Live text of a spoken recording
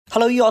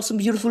Hello, you awesome,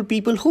 beautiful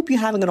people. Hope you're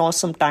having an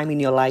awesome time in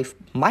your life.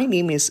 My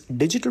name is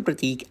Digital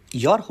Pratik,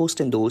 your host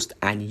and host,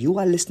 and you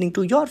are listening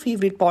to your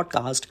favorite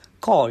podcast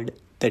called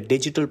The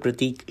Digital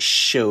Pratik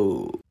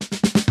Show.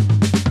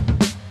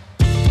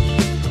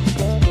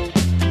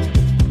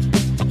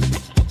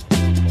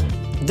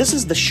 This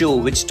is the show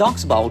which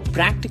talks about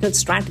practical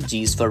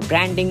strategies for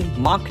branding,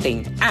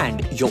 marketing,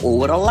 and your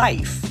overall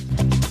life.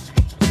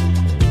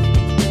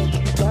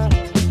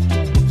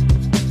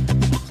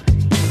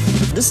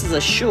 This is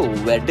a show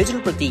where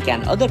Digital Pratik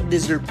and other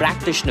digital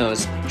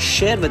practitioners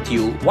share with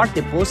you what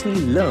they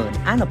personally learn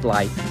and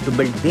apply to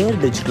build their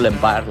digital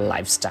empire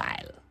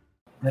lifestyle.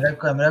 मेरा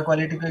camera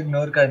quality को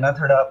ignore करना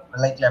थोड़ा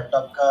like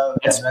laptop का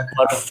camera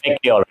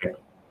perfectly all right.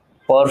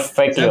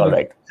 Perfectly all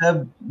right. Sir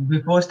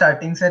before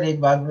starting sir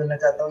एक बात बोलना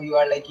चाहता हूँ, you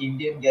are like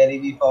Indian Gary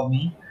Vee for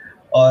me,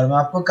 और मैं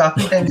आपको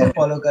काफी टाइम से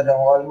फॉलो कर रहा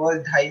हूँ,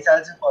 ऑलमोस्ट 2.5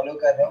 साल से फॉलो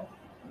कर रहा हूँ,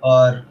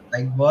 और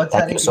लाइक बहुत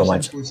सारे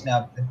क्वेश्चन पूछने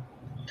आपसे।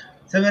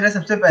 सर मेरा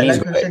सबसे पहला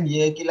क्वेश्चन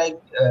ये है कि लाइक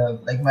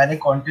मैंने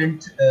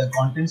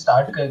कंटेंट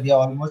स्टार्ट कर दिया,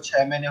 ऑलमोस्ट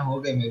 6 महीने हो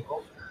गए मेरे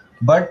को,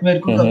 बट मेरे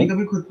को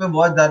कभी-कभी खुद पे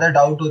बहुत ज्यादा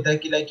डाउट होता है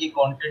कि लाइक ये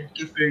कंटेंट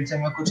की फील्ड से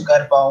मैं कुछ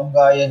कर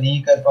पाऊंगा या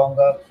नहीं कर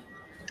पाऊंगा,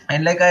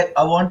 and like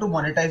I want to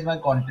monetise my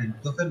content.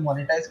 तो फिर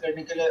मोनेटाइज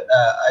करने के लिए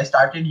I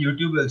started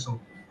YouTube also,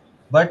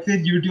 but फिर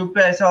YouTube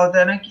पे ऐसा होता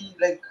है ना कि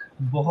लाइक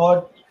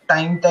बहुत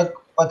टाइम तक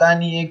पता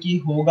नहीं है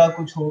कि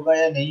कुछ होगा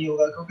या नहीं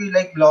होगा, क्योंकि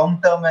लाइक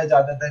लॉन्ग टर्म है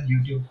ज्यादातर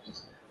YouTube।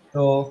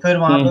 तो फिर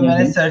वहां पे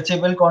मैंने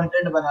सर्चेबल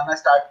कंटेंट बनाना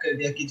स्टार्ट कर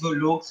दिया कि जो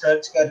लोग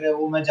सर्च कर रहे हैं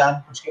वो मैं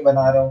जानबूझ के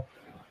बना रहा हूँ।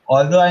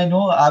 ऑल्दो आई नो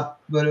आप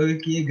बोलोगे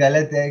कि ये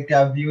गलत है कि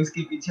आप व्यूज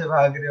के पीछे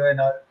भाग रहे हो एंड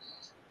ऑल,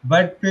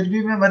 बट फिर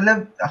भी मैं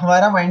मतलब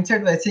हमारा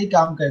माइंडसेट वैसे ही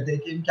काम करते हैं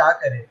कि हम क्या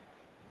करें।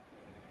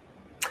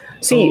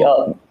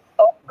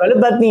 गलत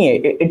बात नहीं है,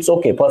 it's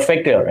okay,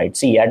 perfectly all right.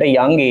 See, at a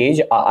young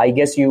age, I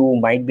guess you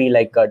might be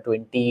like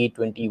 20,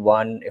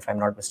 21, if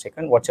I'm not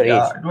mistaken. What's your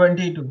age?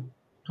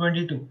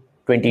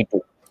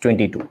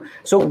 22.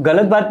 So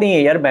गलत बात नहीं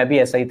है यार, मैं भी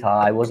ऐसा ही था.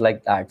 I was like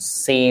that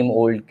same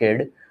old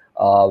kid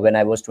when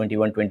I was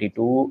 21,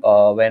 22,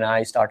 when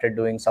I started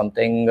doing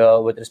something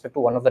with respect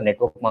to one of the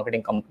network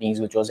marketing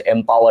companies, which was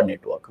Empower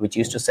Network, which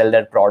used to sell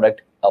their product.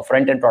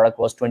 Front-end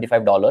product was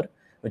 $25,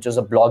 which was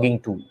a blogging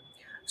tool.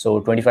 So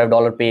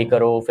 $25 पे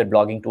करो, फिर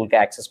blogging tool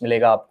का access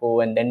मिलेगा आपको,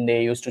 and then they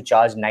used to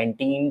charge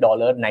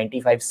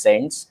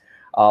 $19.95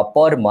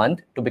 per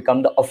month to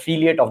become the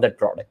affiliate of that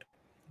product.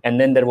 And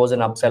then there was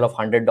an upsell of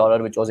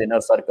 $100, which was Inner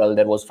Circle.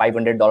 There was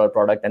 $500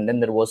 product, and then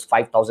there was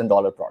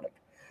 $5,000 product.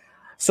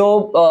 So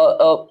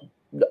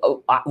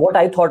what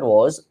I thought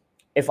was,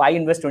 if I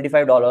invest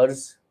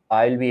 $25,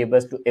 I'll be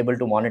able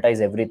to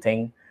monetize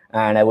everything,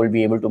 and I will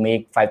be able to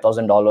make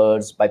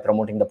 $5,000 by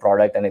promoting the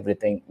product and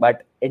everything.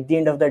 But at the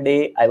end of the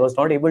day, I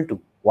was not able to.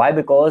 Why?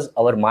 Because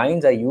our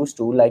minds are used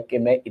to like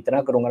कि मैं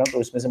इतना करूँगा ना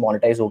तो इसमें से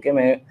monetize होके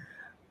मैं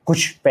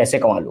कुछ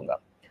पैसे कमा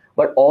लूँगा.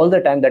 But all the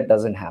time that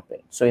doesn't happen.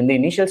 So in the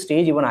initial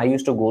stage, even I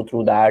used to go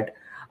through that.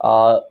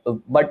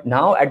 But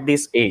now at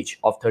this age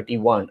of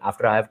 31,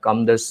 after I have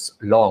come this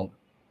long,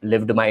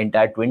 lived my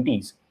entire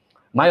 20s,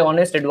 my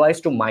honest advice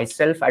to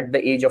myself at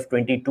the age of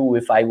 22,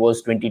 if I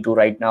was 22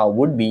 right now,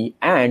 would be,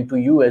 and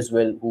to you as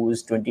well, who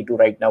is 22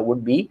 right now,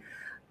 would be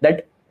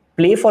that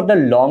play for the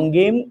long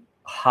game.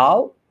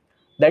 How?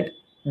 That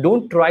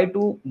don't try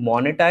to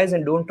monetize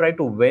and don't try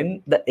to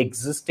win the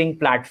existing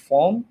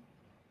platform.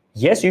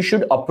 Yes, you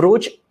should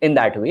approach in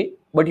that way,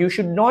 but you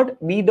should not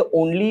be the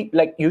only,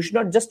 like you should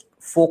not just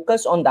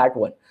focus on that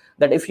one.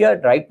 That if you are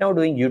right now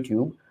doing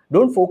YouTube,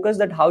 don't focus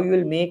that how you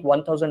will make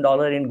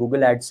 $1,000 in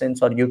Google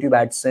AdSense or YouTube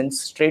AdSense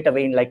straight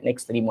away in like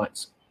next 3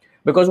 months.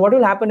 Because what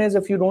will happen is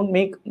if you don't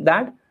make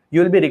that,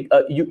 you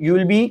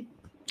will be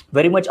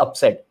very much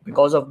upset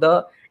because of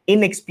the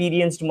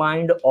inexperienced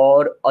mind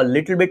or a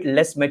little bit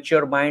less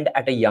mature mind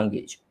at a young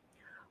age.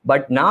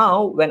 But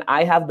now when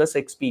I have this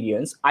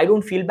experience, I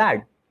don't feel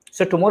bad.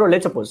 So tomorrow,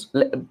 let's suppose,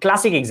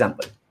 classic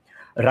example.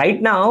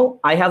 Right now,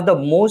 I have the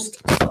most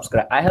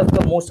subscribe. I have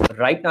the most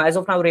right now. As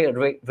of now, we're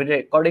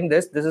recording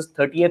this. This is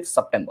 30th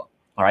September.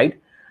 All right.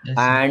 Yes,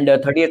 and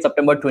 30th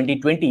September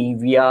 2020,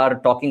 we are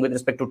talking with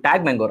respect to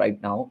Tag Mango right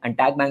now. And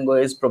Tag Mango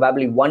is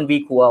probably 1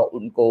 week हुआ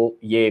उनको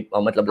ये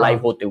मतलब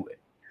live होते हुए.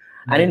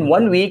 And in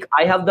 1 week,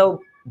 I have the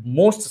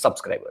most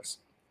subscribers.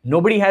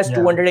 Nobody has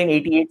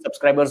 288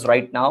 subscribers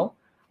right now.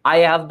 I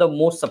have the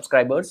most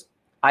subscribers.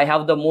 I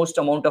have the most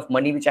amount of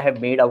money which I have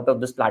made out of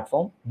this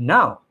platform.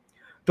 Now,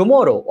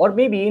 tomorrow, or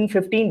maybe in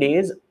 15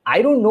 days,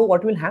 I don't know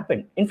what will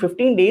happen. In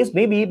 15 days,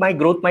 maybe my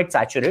growth might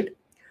saturate.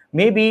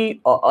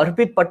 Maybe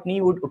Arpit Patni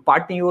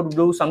would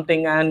do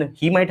something and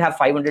he might have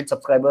 500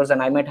 subscribers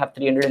and I might have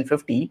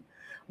 350.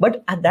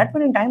 But at that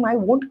point in time, I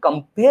won't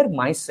compare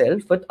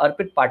myself with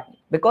Arpit Patni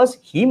because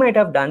he might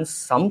have done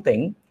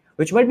something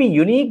which might be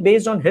unique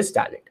based on his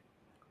talent,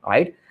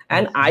 right?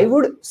 And I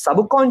would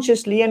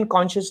subconsciously and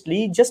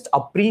consciously just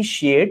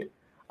appreciate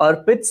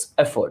Arpit's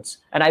efforts.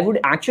 And I would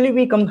actually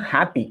become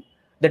happy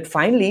that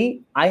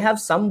finally I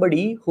have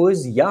somebody who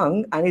is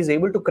young and is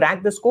able to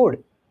crack this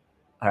code.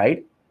 All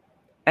right.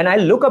 And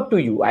I'll look up to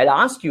you. I'll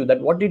ask you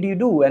that what did you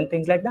do and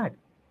things like that.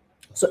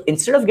 So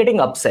instead of getting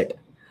upset,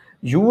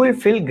 you will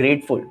feel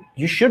grateful.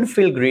 You should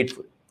feel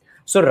grateful.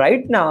 So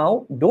right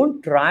now,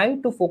 don't try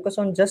to focus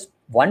on just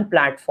one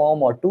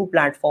platform or two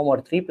platform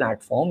or three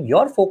platform.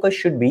 Your focus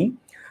should be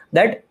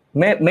that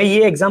मैं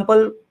ये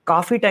example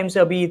काफी time से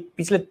अभी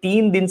पिछले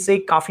 3 दिन से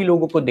काफी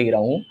लोगों को दे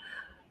रहा हूँ.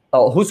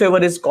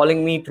 Whosoever is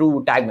calling me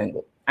through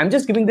TagMango. I'm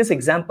just giving this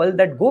example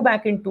that go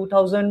back in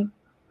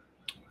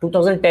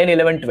 2010,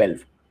 11,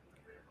 12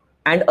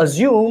 and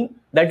assume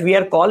that we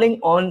are calling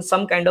on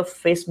some kind of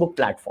Facebook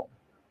platform.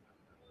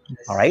 Yes.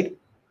 All right.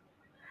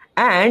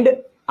 And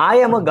I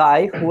am a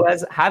guy who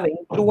is having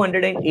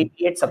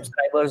 288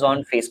 subscribers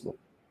on Facebook.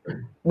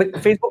 But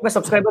Facebook mein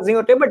subscribers nahi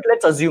hote, but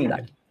let's assume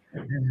that.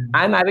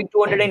 I'm having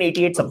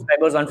 288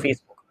 subscribers on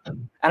Facebook.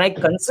 And I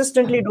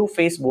consistently do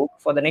Facebook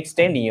for the next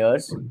 10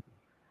 years.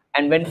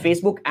 And when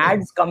Facebook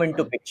ads come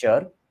into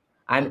picture,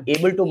 I'm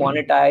able to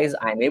monetize,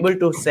 I'm able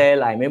to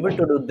sell, I'm able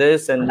to do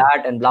this and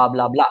that and blah,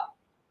 blah, blah.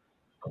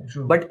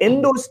 True. But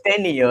in those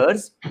 10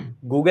 years,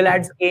 Google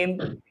ads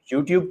came,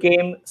 YouTube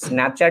came,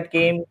 Snapchat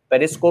came,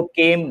 Periscope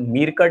came,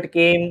 Meerkat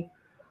came.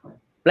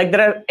 Like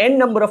there are n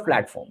number of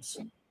platforms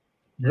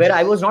where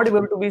I was not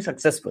able to be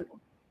successful.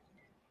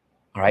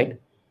 All right.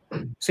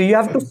 So you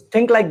have to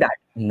think like that.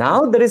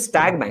 Now there is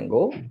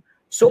TagMango.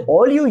 So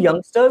all you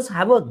youngsters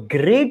have a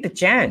great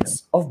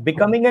chance of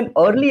becoming an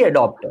early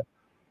adopter.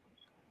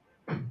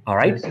 All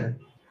right.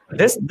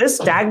 This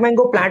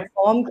TagMango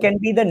platform can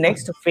be the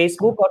next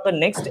Facebook or the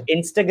next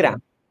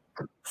Instagram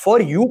for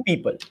you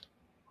people.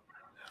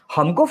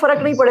 हमको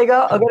फर्क नहीं पड़ेगा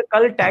अगर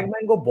कल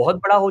TagMango बहुत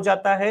बड़ा हो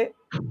जाता है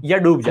या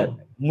डूब जाता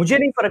है. मुझे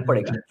नहीं फर्क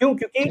पड़ेगा. क्यों?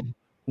 क्योंकि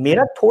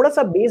मेरा थोड़ा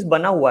सा बेस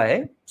बना हुआ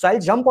है. So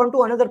I'll jump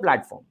onto another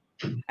platform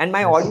and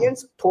my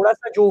audience थोड़ा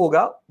सा जो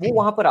होगा वो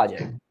वहां पर आ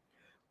जाएगा.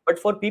 But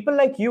for people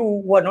like you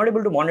who are not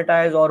able to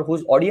monetize or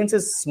whose audience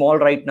is small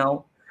right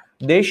now,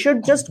 they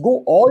should just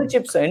go all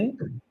chips in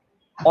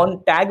on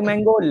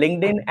TagMango,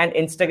 LinkedIn, and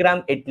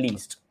Instagram at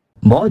least.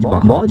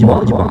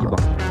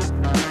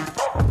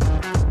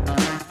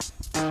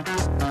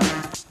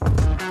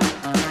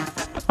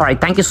 All right,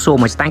 thank you so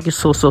much. Thank you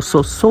so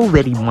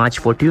very much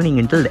for tuning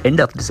until the end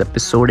of this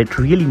episode. It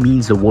really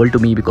means the world to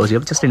me because you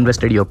have just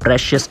invested your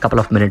precious couple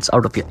of minutes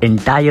out of your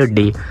entire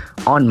day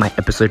on my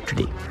episode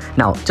today.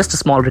 Now, just a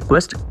small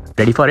request.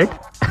 Ready for it?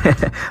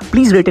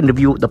 Please rate and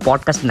review the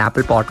podcast in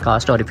Apple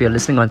Podcast, or if you're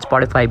listening on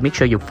Spotify, make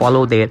sure you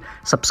follow there,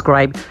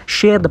 subscribe,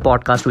 share the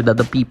podcast with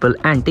other people,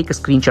 and take a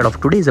screenshot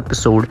of today's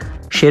episode,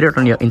 share it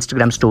on your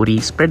Instagram story,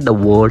 spread the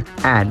word,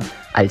 and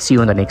I'll see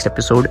you in the next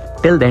episode.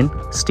 Till then,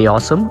 stay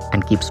awesome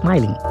and keep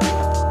smiling.